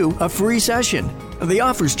offering you a free session. The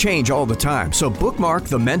offers change all the time, so bookmark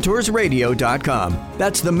thementorsradio.com.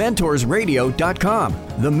 That's thementorsradio.com.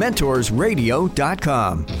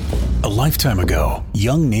 Thementorsradio.com. A lifetime ago,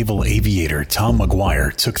 young naval aviator Tom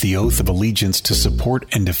McGuire took the oath of allegiance to support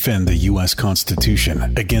and defend the U.S.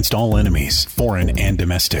 Constitution against all enemies, foreign and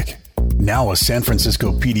domestic. Now a San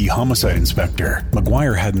Francisco PD homicide inspector,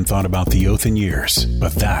 McGuire hadn't thought about the oath in years,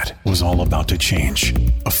 but that was all about to change.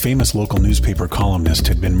 A famous local newspaper columnist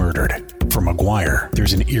had been murdered. For McGuire,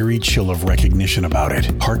 there's an eerie chill of recognition about it,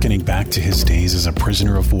 hearkening back to his days as a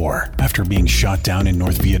prisoner of war after being shot down in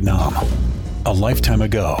North Vietnam. A lifetime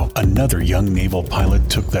ago, another young naval pilot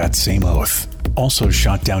took that same oath. Also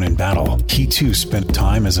shot down in battle, he too spent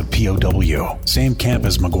time as a POW, same camp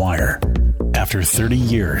as McGuire. After 30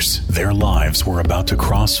 years, their lives were about to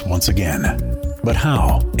cross once again. But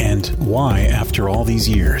how and why after all these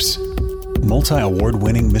years?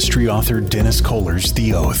 Multi-award-winning mystery author Dennis Kohler's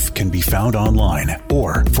The Oath can be found online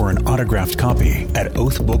or for an autographed copy at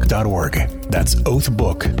oathbook.org. That's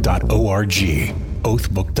oathbook.org.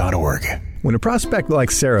 oathbook.org. When a prospect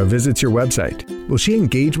like Sarah visits your website, will she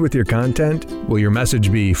engage with your content? Will your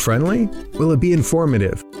message be friendly? Will it be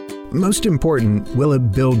informative? Most important, will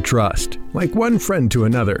it build trust, like one friend to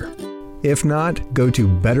another? If not, go to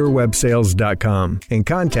betterwebsales.com and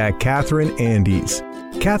contact Catherine Andes.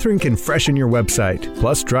 Catherine can freshen your website,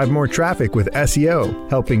 plus drive more traffic with SEO,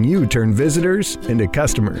 helping you turn visitors into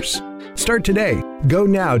customers. Start today. Go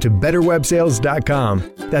now to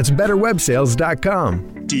betterwebsales.com. That's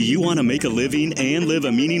betterwebsales.com. Do you want to make a living and live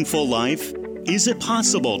a meaningful life? Is it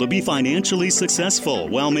possible to be financially successful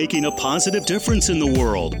while making a positive difference in the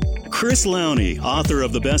world? Chris Lowney, author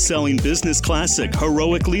of the best-selling business classic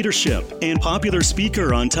Heroic Leadership and popular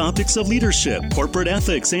speaker on topics of leadership, corporate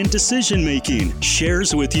ethics, and decision-making,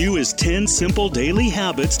 shares with you his 10 simple daily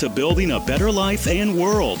habits to building a better life and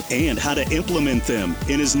world and how to implement them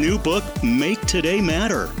in his new book, Make Today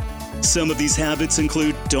Matter. Some of these habits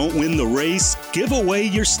include don't win the race, give away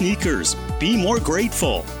your sneakers, be more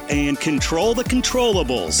grateful, and control the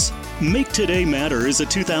controllables. Make Today Matter is a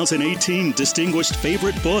 2018 Distinguished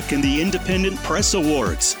Favorite Book in the Independent Press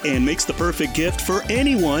Awards and makes the perfect gift for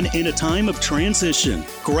anyone in a time of transition,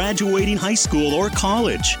 graduating high school or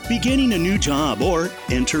college, beginning a new job, or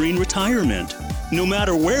entering retirement. No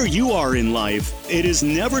matter where you are in life, it is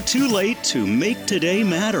never too late to make today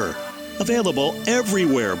matter. Available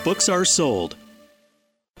everywhere books are sold.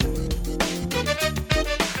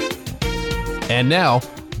 And now,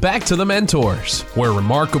 back to The Mentors, where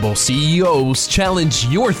remarkable CEOs challenge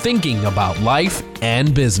your thinking about life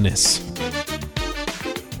and business.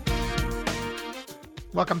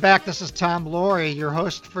 Welcome back. This is Tom Laurie, your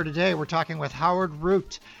host for today. We're talking with Howard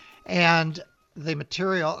Root, and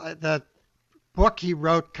the book he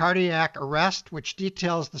wrote, Cardiac Arrest, which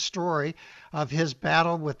details the story of his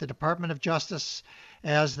battle with the Department of Justice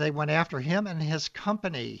as they went after him and his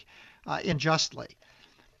company unjustly.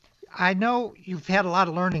 I know you've had a lot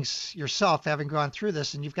of learnings yourself having gone through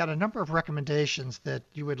this, and you've got a number of recommendations that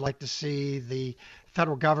you would like to see the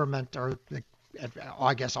federal government, or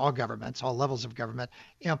I guess all governments, all levels of government,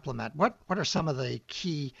 implement. What are some of the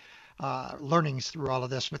key learnings through all of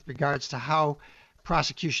this with regards to how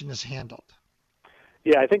prosecution is handled?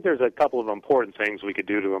 Yeah, I think there's a couple of important things we could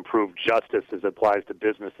do to improve justice as it applies to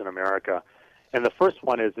business in America. And the first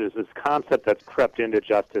one is this concept that's crept into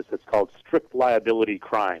justice. It's called strict liability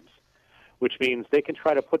crimes, which means they can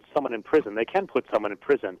try to put someone in prison. They can put someone in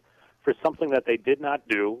prison for something that they did not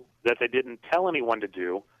do, that they didn't tell anyone to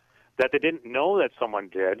do, that they didn't know that someone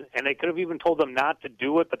did, and they could have even told them not to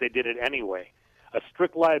do it, but they did it anyway. A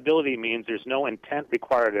strict liability means there's no intent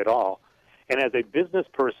required at all. And as a business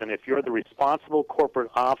person, if you're the responsible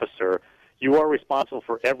corporate officer, you are responsible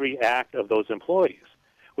for every act of those employees,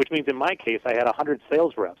 which means in my case, I had 100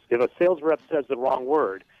 sales reps. If a sales rep says the wrong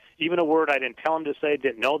word, even a word I didn't tell them to say,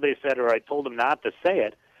 didn't know they said, or I told them not to say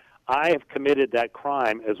it, I have committed that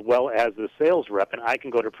crime as well as the sales rep, and I can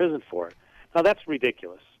go to prison for it. Now, that's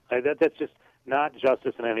ridiculous. That's just not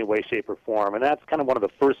justice in any way, shape, or form, and that's kind of one of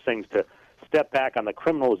the first things to step back on the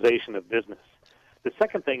criminalization of business. The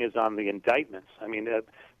second thing is on the indictments. I mean,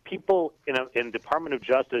 people in Department of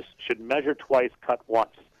Justice should measure twice, cut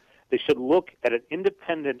once. They should look at an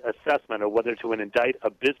independent assessment of whether to indict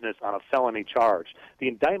a business on a felony charge. The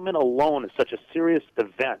indictment alone is such a serious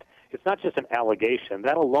event. It's not just an allegation.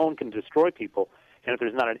 That alone can destroy people. And if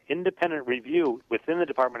there's not an independent review within the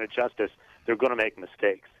Department of Justice, they're going to make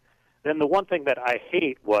mistakes. Then the one thing that I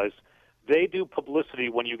hate was they do publicity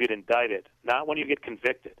when you get indicted, not when you get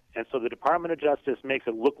convicted. And so the Department of Justice makes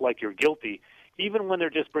it look like you're guilty, even when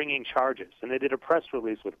they're just bringing charges. And they did a press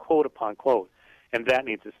release with quote upon quote, and that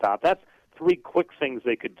needs to stop. That's 3 quick things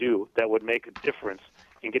they could do that would make a difference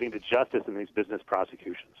in getting to justice in these business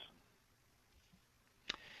prosecutions.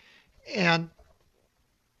 And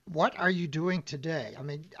what are you doing today? I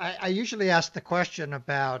mean, I usually ask the question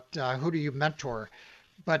about who do you mentor,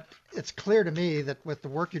 but it's clear to me that with the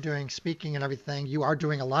work you're doing, speaking and everything, you are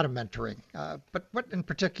doing a lot of mentoring. But what in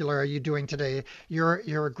particular are you doing today?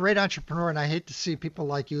 You're a great entrepreneur, and I hate to see people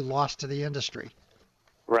like you lost to the industry.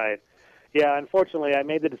 Right. Yeah, unfortunately, I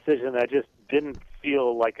made the decision that I just didn't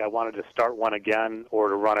feel like I wanted to start one again or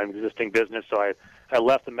to run an existing business, so I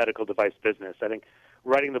left the medical device business. I think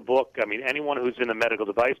writing the book, I mean, anyone who's in the medical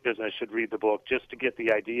device business should read the book just to get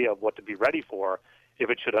the idea of what to be ready for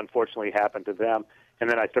if it should unfortunately happen to them. And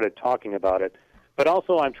then I started talking about it. But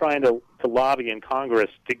also I'm trying to lobby in Congress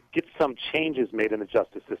to get some changes made in the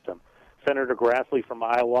justice system. Senator Grassley from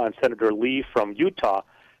Iowa and Senator Lee from Utah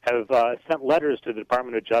have sent letters to the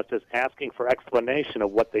Department of Justice asking for explanation of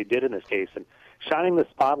what they did in this case. And shining the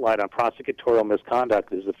spotlight on prosecutorial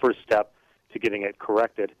misconduct is the first step to getting it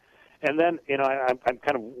corrected. And then, I'm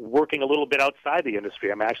kind of working a little bit outside the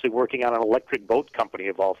industry. I'm actually working on an electric boat company,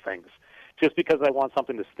 of all things, just because I want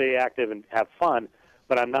something to stay active and have fun,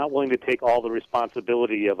 but I'm not willing to take all the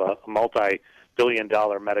responsibility of a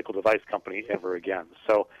multi-billion-dollar medical device company ever again.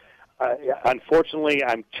 So, unfortunately,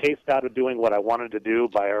 I'm chased out of doing what I wanted to do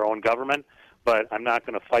by our own government, but I'm not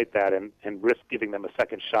going to fight that and risk giving them a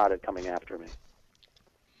second shot at coming after me.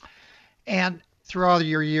 And through all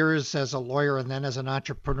your years as a lawyer and then as an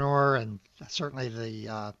entrepreneur, and certainly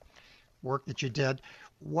the work that you did,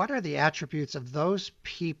 what are the attributes of those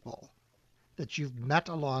people that you've met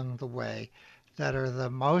along the way that are the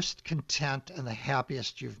most content and the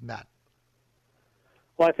happiest you've met?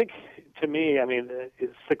 Well, I think, to me,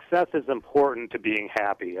 success is important to being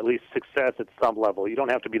happy, at least success at some level. You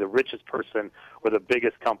don't have to be the richest person or the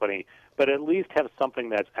biggest company, but at least have something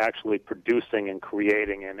that's actually producing and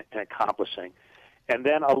creating and accomplishing. And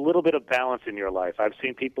then a little bit of balance in your life. I've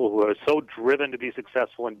seen people who are so driven to be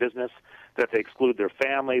successful in business that they exclude their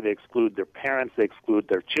family, they exclude their parents, they exclude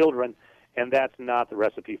their children, and that's not the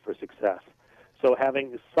recipe for success. So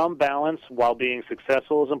having some balance while being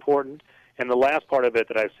successful is important. And the last part of it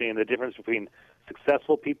that I've seen, the difference between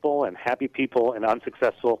successful people and happy people and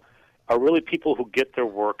unsuccessful, are really people who get their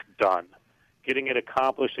work done, getting it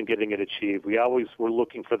accomplished and getting it achieved. We always were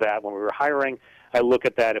looking for that. When we were hiring, I look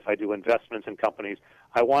at that if I do investments in companies.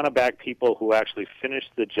 I want to back people who actually finish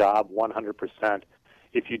the job 100%.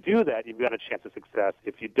 If you do that, you've got a chance of success.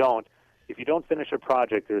 If you don't finish a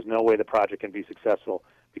project, there's no way the project can be successful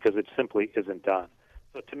because it simply isn't done.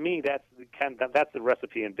 So to me, that's the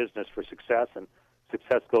recipe in business for success, and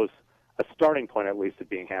success goes a starting point at least of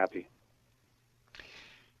being happy.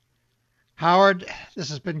 Howard, this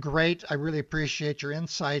has been great. I really appreciate your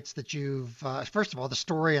insights that you've, first of all, the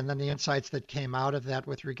story and then the insights that came out of that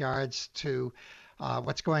with regards to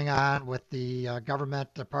what's going on with the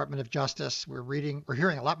government, Department of Justice. We're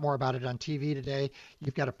hearing a lot more about it on TV today.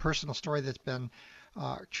 You've got a personal story that's been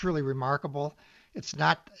truly remarkable. It's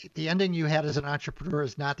not the ending you had as an entrepreneur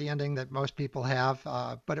is not the ending that most people have,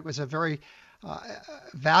 but it was a very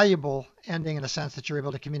valuable ending in a sense that you're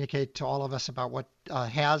able to communicate to all of us about what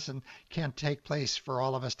has and can take place for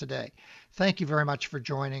all of us today. Thank you very much for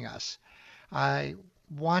joining us. I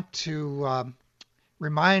want to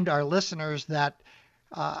remind our listeners that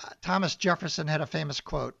Thomas Jefferson had a famous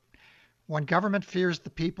quote: "When government fears the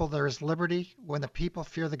people, there is liberty. When the people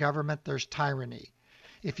fear the government, there's tyranny."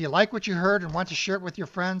 If you like what you heard and want to share it with your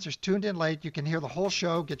friends or tuned in late, you can hear the whole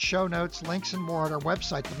show, get show notes, links, and more at our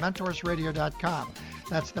website, thementorsradio.com.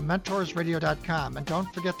 That's thementorsradio.com. And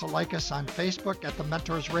don't forget to like us on Facebook at The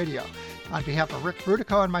Mentors Radio. On behalf of Rick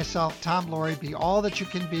Brudico and myself, Tom Laurie, be all that you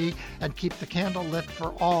can be and keep the candle lit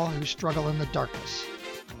for all who struggle in the darkness.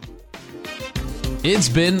 It's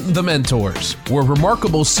been The Mentors, where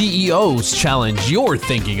remarkable CEOs challenge your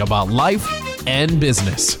thinking about life and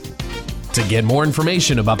business. To get more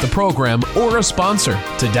information about the program or a sponsor,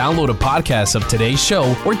 to download a podcast of today's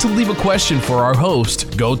show, or to leave a question for our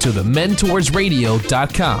host, go to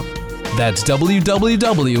thementorsradio.com. That's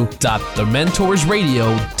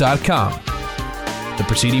www.thementorsradio.com. The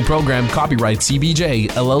preceding program copyright CBJ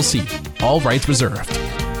LLC. All rights reserved.